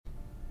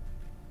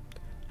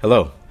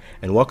Hello,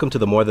 and welcome to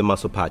the More Than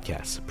Muscle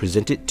podcast,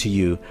 presented to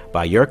you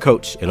by your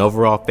coach and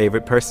overall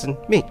favorite person,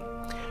 me,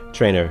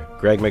 trainer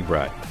Greg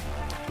McBride.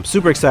 I'm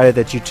super excited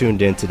that you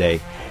tuned in today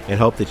and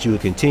hope that you will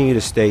continue to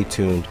stay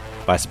tuned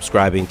by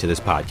subscribing to this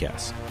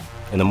podcast.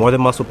 In the More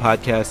Than Muscle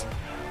podcast,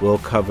 we'll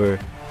cover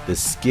the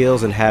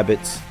skills and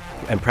habits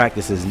and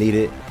practices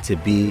needed to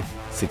be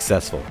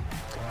successful.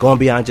 Going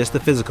beyond just the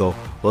physical,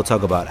 we'll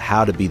talk about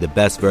how to be the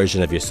best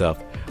version of yourself,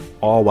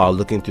 all while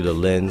looking through the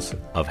lens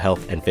of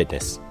health and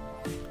fitness.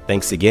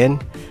 Thanks again,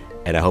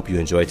 and I hope you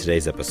enjoyed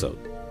today's episode.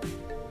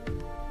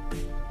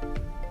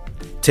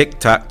 Tick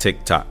tock,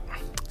 tick tock.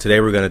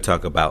 Today we're going to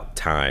talk about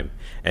time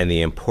and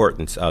the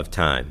importance of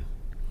time.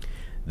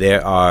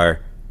 There are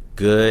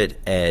good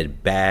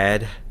and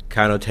bad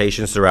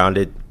connotations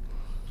surrounded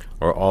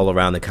or all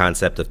around the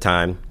concept of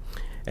time,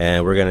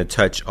 and we're going to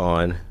touch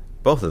on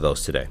both of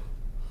those today.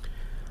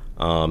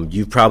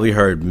 You've probably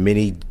heard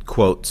many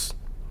quotes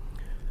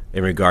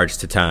in regards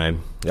to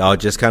time. I'll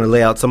just kind of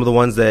lay out some of the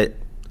ones that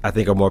I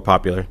think are more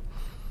popular.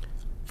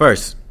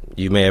 First,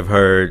 you may have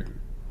heard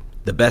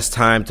the best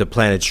time to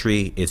plant a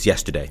tree is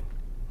yesterday,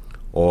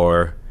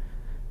 or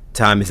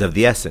time is of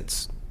the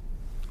essence.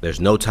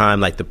 There's no time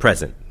like the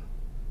present.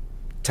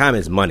 Time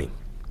is money,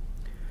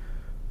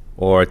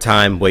 or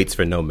time waits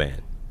for no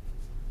man.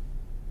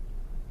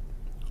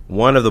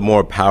 One of the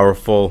more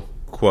powerful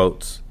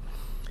quotes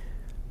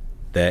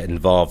that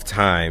involve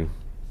time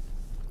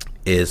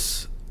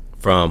is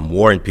from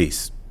War and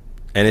Peace,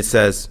 and it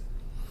says,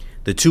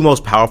 "The two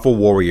most powerful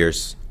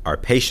warriors are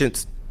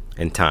patience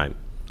and time."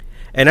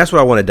 And that's what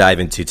I want to dive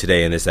into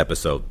today in this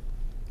episode.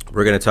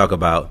 We're going to talk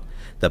about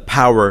the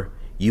power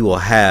you will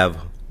have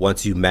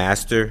once you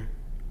master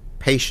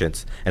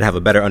patience and have a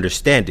better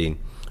understanding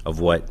of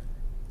what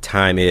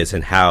time is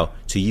and how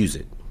to use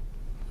it.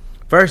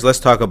 First, let's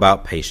talk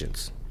about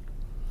patience.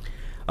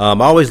 I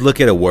always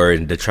look at a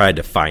word to try to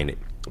define it.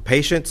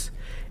 Patience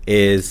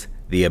is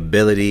the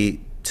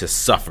ability to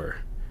suffer,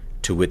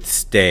 to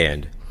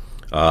withstand.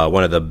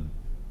 One of the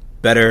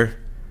better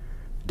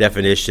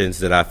definitions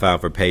that I found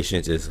for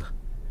patience is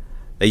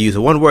they use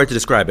one word to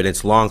describe it.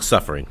 It's long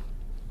suffering.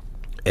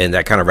 And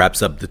that kind of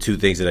wraps up the two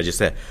things that I just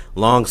said.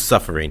 Long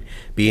suffering,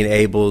 being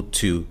able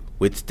to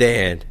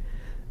withstand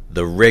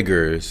the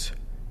rigors,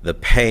 the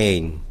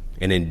pain,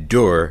 and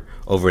endure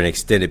over an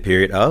extended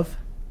period of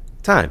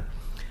time.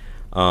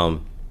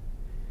 No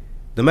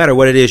matter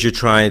what it is you're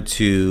trying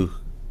to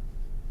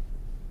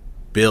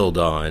build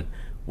on,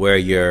 where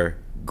you're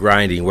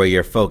grinding, where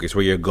you're focused,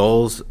 where your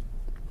goals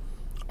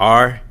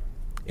are,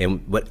 in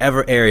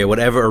whatever area,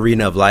 whatever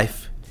arena of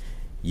life,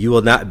 you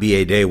will not be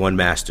a day one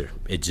master.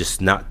 It's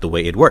just not the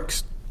way it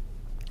works.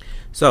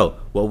 So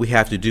what we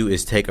have to do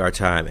is take our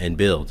time and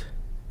build.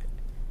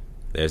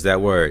 There's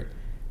that word,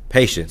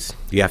 patience.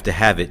 You have to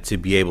have it to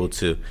be able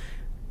to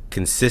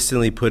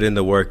consistently put in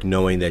the work,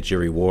 knowing that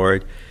your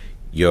reward,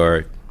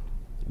 your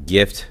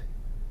gift,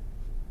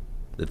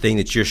 the thing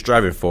that you're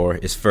striving for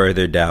is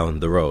further down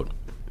the road.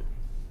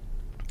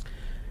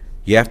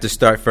 You have to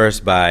start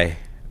first by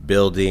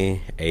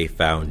building a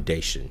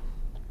foundation.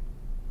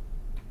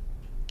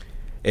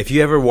 If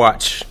you ever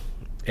watch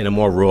in a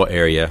more rural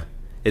area,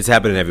 it's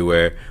happening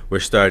everywhere. We're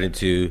starting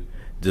to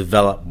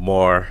develop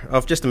more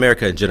of just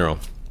America in general.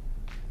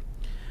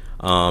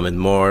 And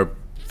more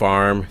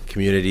farm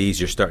communities,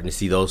 you're starting to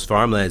see those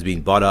farmlands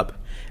being bought up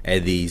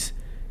and these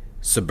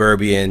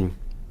suburban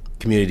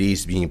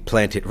communities being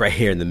planted right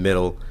here in the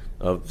middle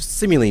of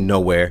seemingly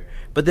nowhere.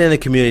 But then the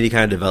community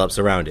kind of develops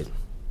around it.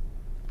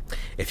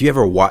 If you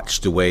ever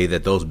watch the way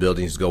that those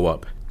buildings go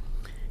up,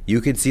 you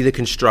can see the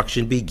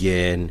construction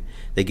begin.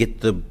 They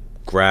get the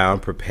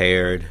ground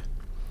prepared.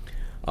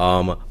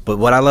 But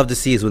what I love to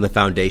see is when the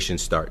foundation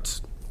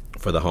starts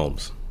for the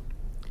homes.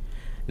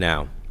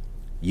 Now,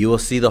 you will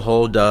see the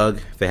hole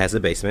dug if it has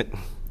a basement.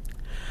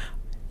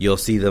 You'll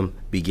see them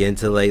begin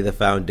to lay the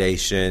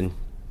foundation.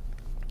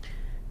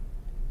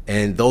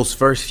 And those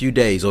first few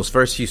days, those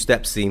first few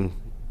steps seem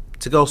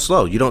to go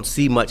slow. You don't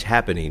see much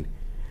happening.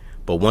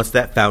 But once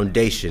that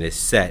foundation is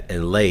set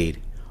and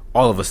laid,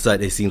 all of a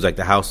sudden it seems like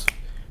the house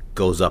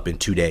goes up in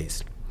 2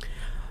 days.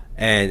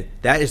 And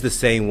that is the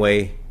same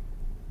way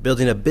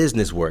building a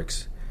business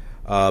works.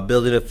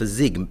 Building a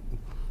physique,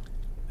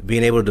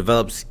 being able to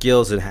develop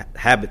skills and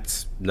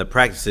habits and the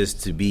practices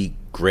to be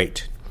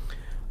great.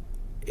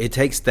 It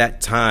takes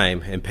that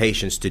time and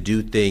patience to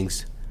do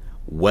things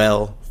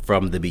well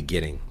from the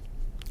beginning.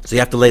 So you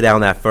have to lay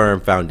down that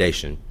firm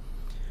foundation.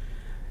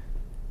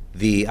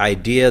 The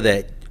idea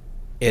that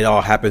it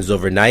all happens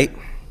overnight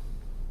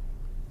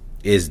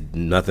is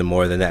nothing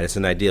more than that. It's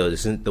an ideal. It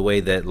isn't the way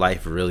that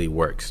life really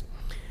works.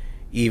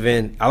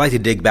 Even, I like to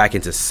dig back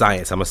into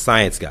science. I'm a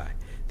science guy.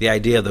 The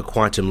idea of the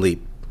quantum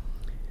leap.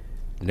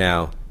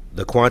 Now,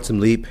 the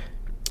quantum leap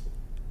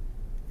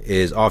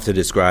is often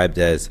described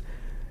as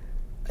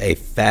a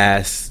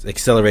fast,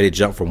 accelerated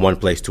jump from one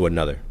place to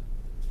another.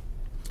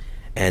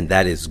 And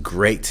that is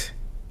great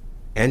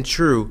and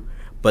true,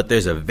 but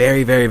there's a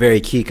very, very, very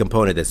key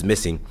component that's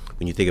missing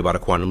when you think about a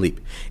quantum leap.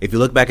 If you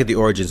look back at the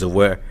origins of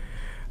where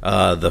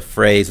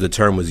the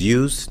term was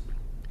used,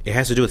 It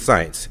has to do with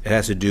science. It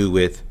has to do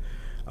with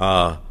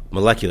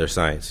molecular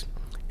science,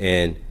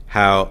 and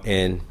how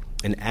in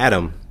an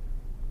atom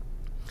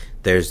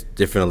there's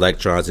different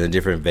electrons and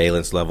different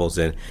valence levels,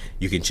 and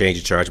you can change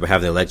the charge by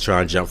having the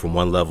electron jump from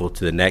one level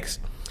to the next.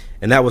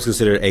 And that was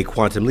considered a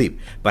quantum leap.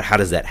 But how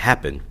does that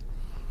happen?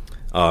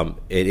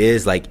 It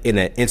is like in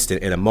an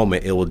instant, in a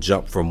moment, it will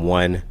jump from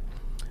one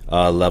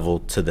level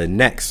to the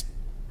next.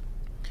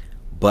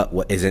 But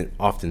what isn't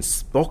often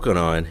spoken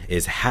on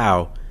is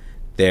how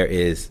there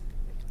is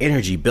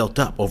energy built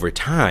up over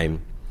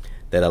time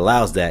that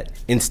allows that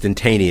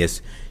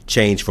instantaneous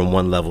change from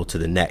one level to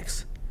the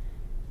next.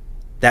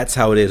 That's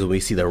how it is when we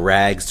see the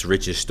rags to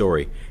riches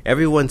story.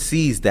 Everyone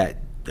sees that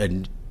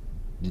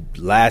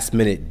last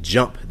minute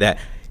jump, that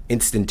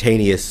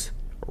instantaneous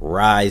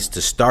rise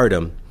to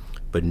stardom,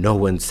 but no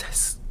one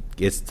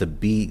gets to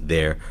be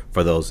there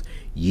for those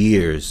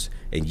years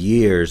and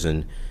years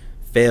and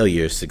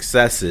failures,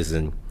 successes,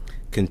 and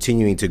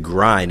continuing to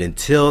grind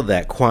until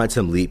that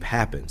quantum leap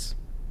happens.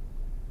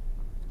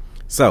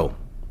 So,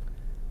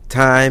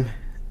 time,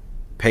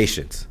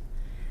 patience.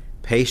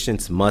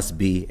 Patience must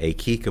be a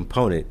key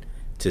component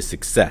to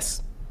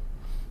success.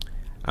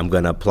 I'm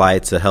going to apply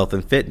it to health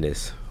and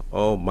fitness.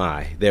 Oh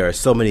my, there are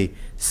so many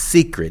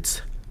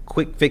secrets,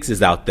 quick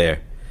fixes out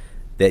there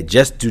that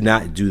just do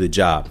not do the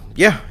job.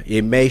 Yeah,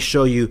 it may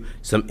show you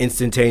some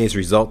instantaneous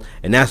result,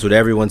 and that's what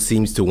everyone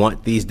seems to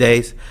want these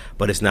days,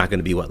 but it's not going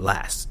to be what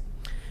lasts.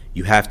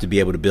 You have to be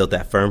able to build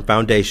that firm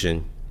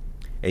foundation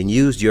and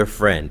use your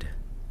friend,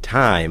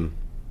 time,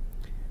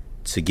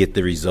 to get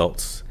the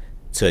results,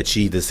 to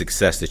achieve the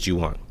success that you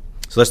want.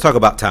 So let's talk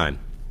about time.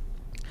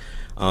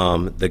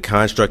 The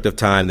construct of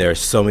time, there are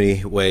so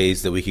many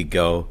ways that we could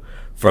go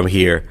from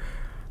here.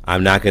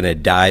 I'm not going to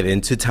dive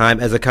into time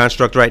as a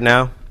construct right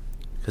now,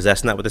 because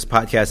that's not what this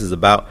podcast is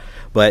about.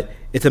 But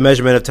it's a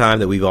measurement of time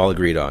that we've all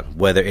agreed on,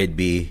 whether it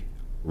be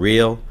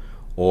real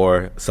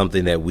or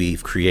something that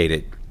we've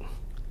created.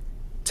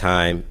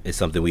 Time is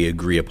something we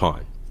agree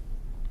upon.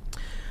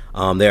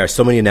 There are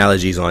so many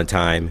analogies on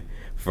time,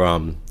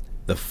 from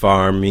the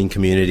farming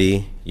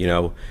community,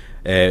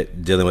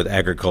 dealing with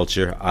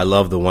agriculture. I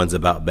love the ones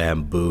about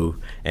bamboo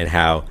and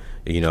how,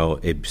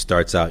 it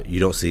starts out, you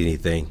don't see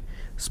anything,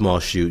 small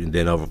shoot, and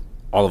then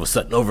all of a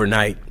sudden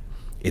overnight,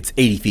 it's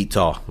 80 feet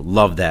tall.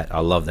 Love that. I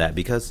love that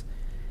because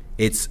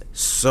it's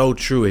so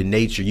true in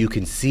nature. You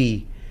can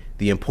see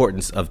the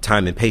importance of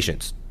time and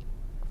patience.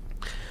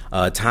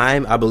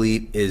 Time, I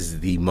believe, is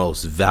the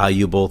most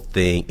valuable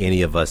thing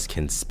any of us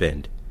can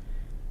spend.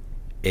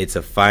 It's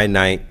a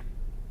finite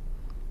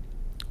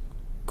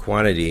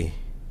quantity,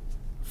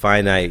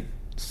 finite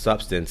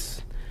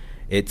substance.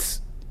 We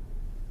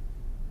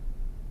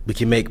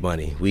can make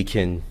money. We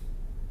can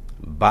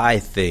buy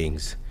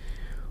things.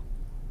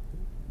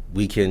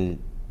 We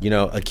can,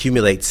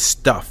 accumulate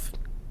stuff.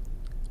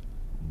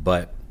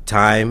 But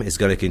time is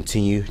going to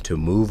continue to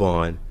move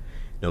on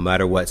no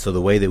matter what. So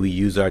the way that we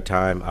use our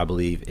time, I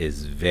believe,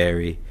 is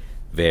very,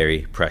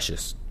 very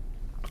precious.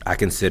 I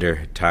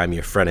consider time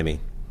your frenemy.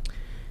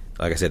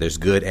 Like I said, there's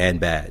good and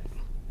bad.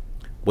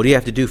 What do you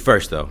have to do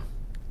first, though?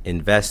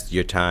 Invest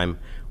your time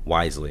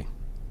wisely.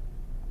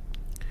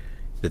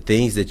 The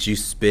things that you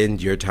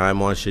spend your time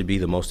on should be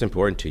the most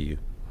important to you.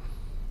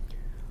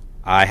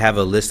 I have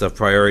a list of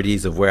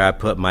priorities of where I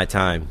put my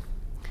time.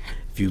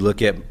 If you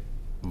look at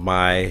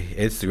my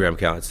Instagram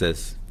account, it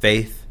says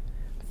faith,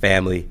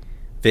 family,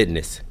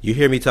 fitness. You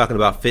hear me talking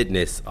about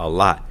fitness a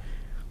lot,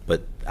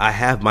 but I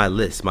have my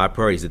list, my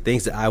priorities, the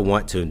things that I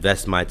want to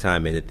invest my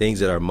time in, the things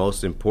that are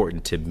most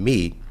important to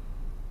me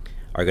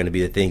are going to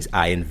be the things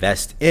I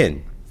invest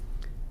in.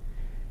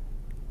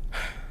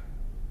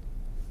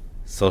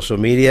 Social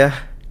media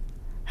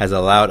has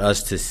allowed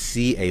us to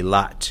see a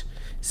lot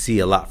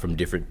from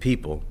different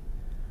people.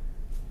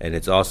 And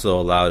it's also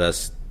allowed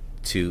us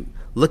to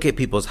look at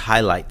people's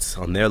highlights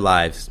on their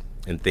lives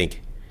and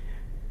think,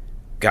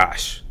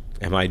 gosh,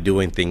 am I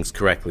doing things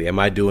correctly? Am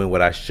I doing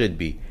what I should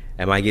be?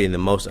 Am I getting the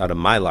most out of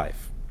my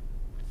life?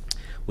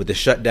 With the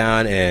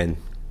shutdown and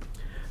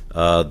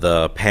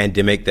the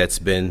pandemic that's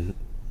been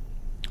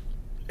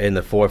in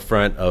the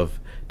forefront of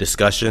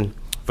discussion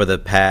for the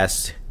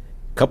past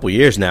couple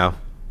years now,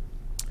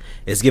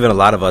 it's given a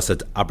lot of us an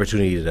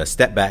opportunity to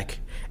step back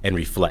and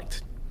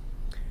reflect.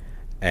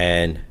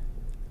 And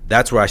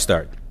that's where I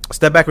start.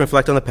 Step back and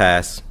reflect on the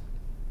past,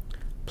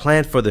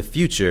 plan for the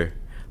future,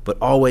 but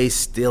always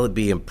still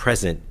being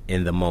present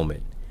in the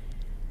moment.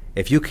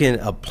 If you can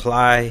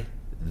apply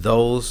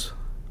those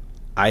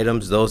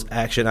items, those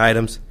action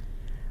items,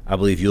 I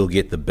believe you'll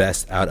get the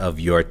best out of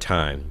your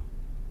time.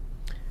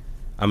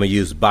 I'm going to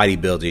use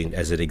bodybuilding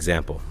as an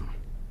example.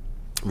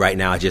 Right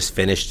now, I just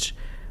finished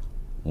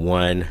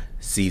one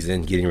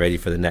season, getting ready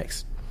for the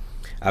next.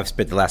 I've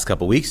spent the last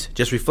couple weeks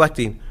just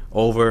reflecting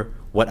over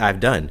what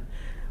I've done,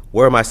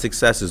 where my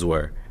successes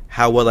were,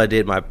 how well I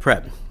did my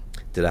prep.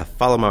 Did I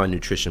follow my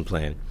nutrition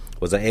plan?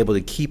 Was I able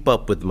to keep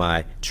up with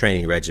my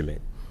training regimen?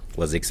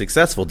 Was it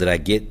successful? Did I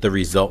get the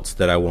results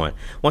that I want?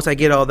 Once I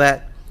get all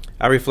that,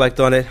 I reflect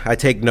on it. I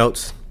take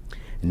notes.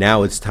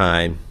 Now it's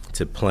time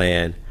to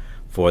plan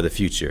for the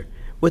future.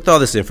 With all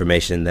this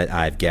information that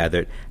I've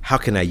gathered, how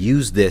can I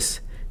use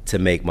this to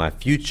make my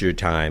future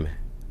time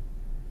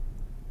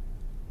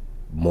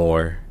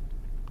more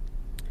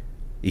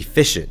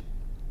efficient?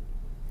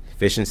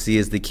 Efficiency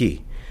is the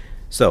key.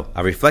 So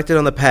I reflected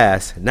on the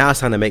past. Now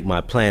it's time to make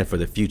my plan for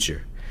the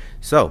future.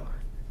 So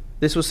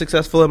this was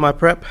successful in my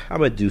prep. I'm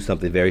going to do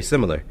something very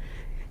similar.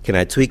 Can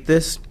I tweak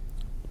this?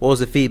 What was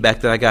the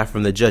feedback that I got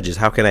from the judges?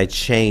 How can I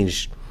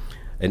change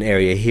an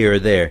area here or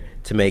there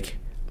to make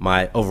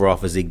my overall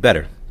physique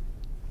better?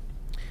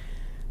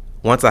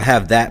 Once I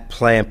have that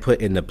plan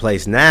put into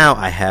place, now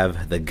I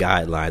have the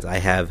guidelines. I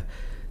have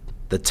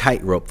the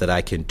tightrope that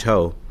I can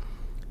tow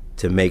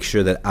to make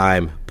sure that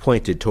I'm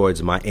pointed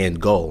towards my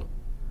end goal,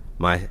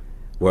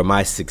 where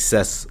my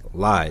success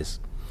lies.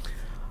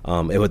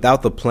 And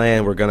without the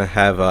plan, we're going to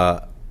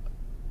have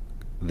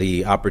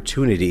the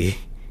opportunity.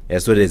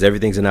 That's what it is.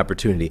 Everything's an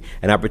opportunity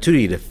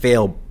to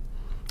fail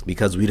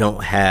because we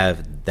don't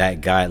have that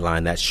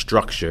guideline, that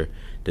structure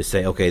to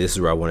say, okay, this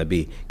is where I want to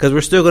be. Because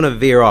we're still going to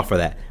veer off of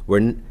that.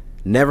 We're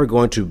never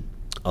going to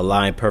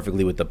align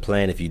perfectly with the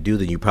plan. If you do,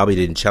 then you probably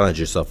didn't challenge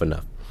yourself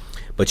enough.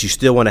 But you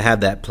still want to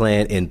have that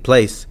plan in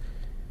place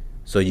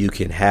so you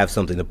can have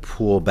something to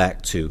pull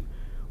back to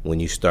when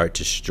you start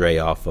to stray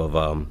off of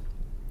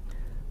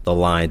the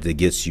line that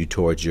gets you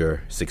towards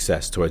your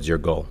success, towards your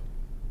goal.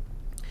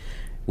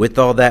 With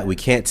all that, we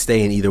can't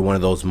stay in either one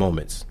of those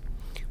moments.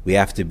 We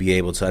have to be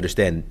able to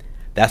understand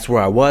that's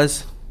where I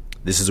was,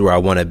 this is where I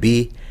want to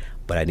be,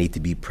 but I need to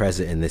be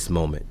present in this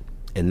moment.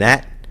 And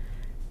that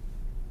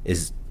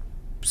is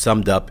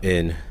summed up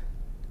in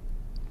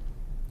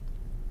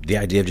the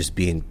idea of just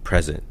being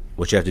present.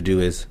 What you have to do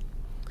is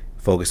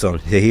focus on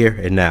the here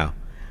and now.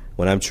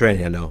 When I'm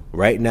training, I know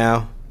right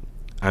now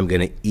I'm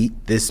going to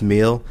eat this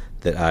meal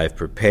that I've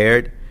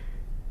prepared,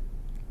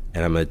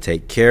 and I'm going to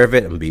take care of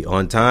it. I'm going to be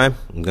on time.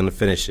 I'm going to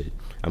finish it.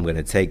 I'm going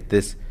to take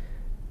this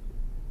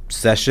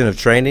session of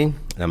training,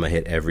 and I'm going to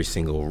hit every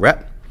single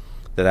rep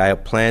that I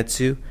plan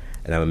to,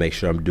 and I'm going to make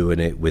sure I'm doing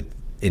it with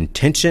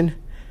intention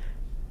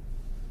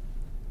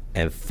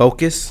and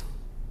focus,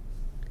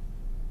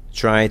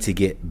 trying to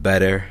get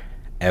better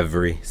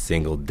every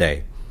single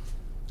day.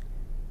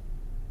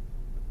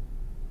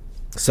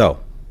 So,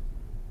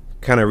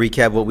 kind of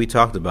recap what we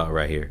talked about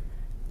right here.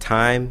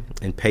 Time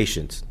and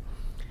patience.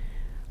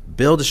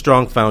 Build a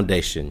strong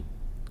foundation.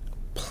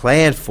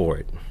 Plan for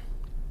it.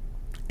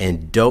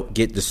 And don't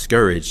get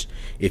discouraged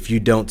if you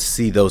don't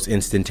see those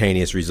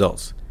instantaneous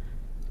results,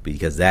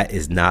 because that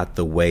is not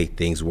the way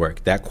things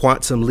work. That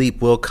quantum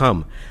leap will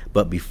come,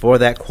 but before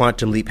that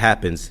quantum leap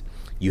happens,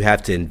 you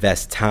have to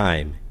invest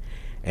time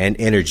and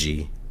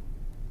energy,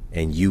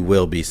 and you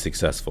will be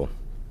successful.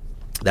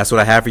 That's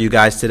what I have for you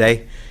guys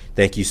today.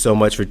 Thank you so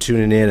much for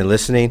tuning in and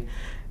listening.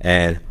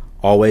 And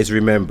always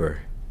remember,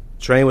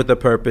 train with a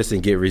purpose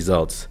and get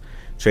results.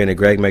 Trainer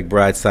Greg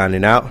McBride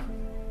signing out.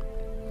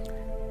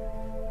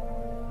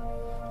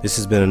 This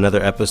has been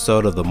another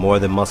episode of the More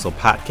Than Muscle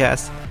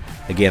podcast.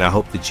 Again, I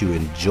hope that you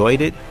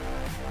enjoyed it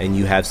and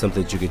you have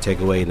something that you can take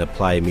away and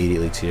apply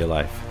immediately to your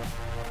life.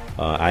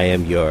 I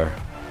am your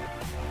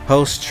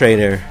host,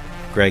 Trainer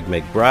Greg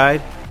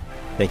McBride.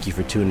 Thank you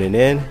for tuning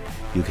in.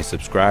 You can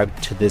subscribe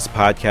to this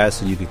podcast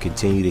so you can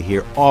continue to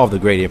hear all the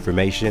great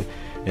information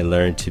and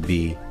learn to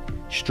be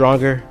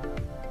stronger,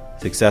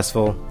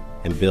 successful,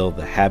 and build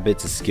the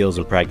habits, skills,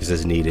 and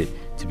practices needed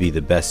to be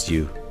the best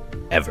you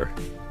ever.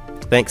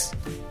 Thanks.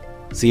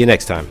 See you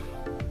next time.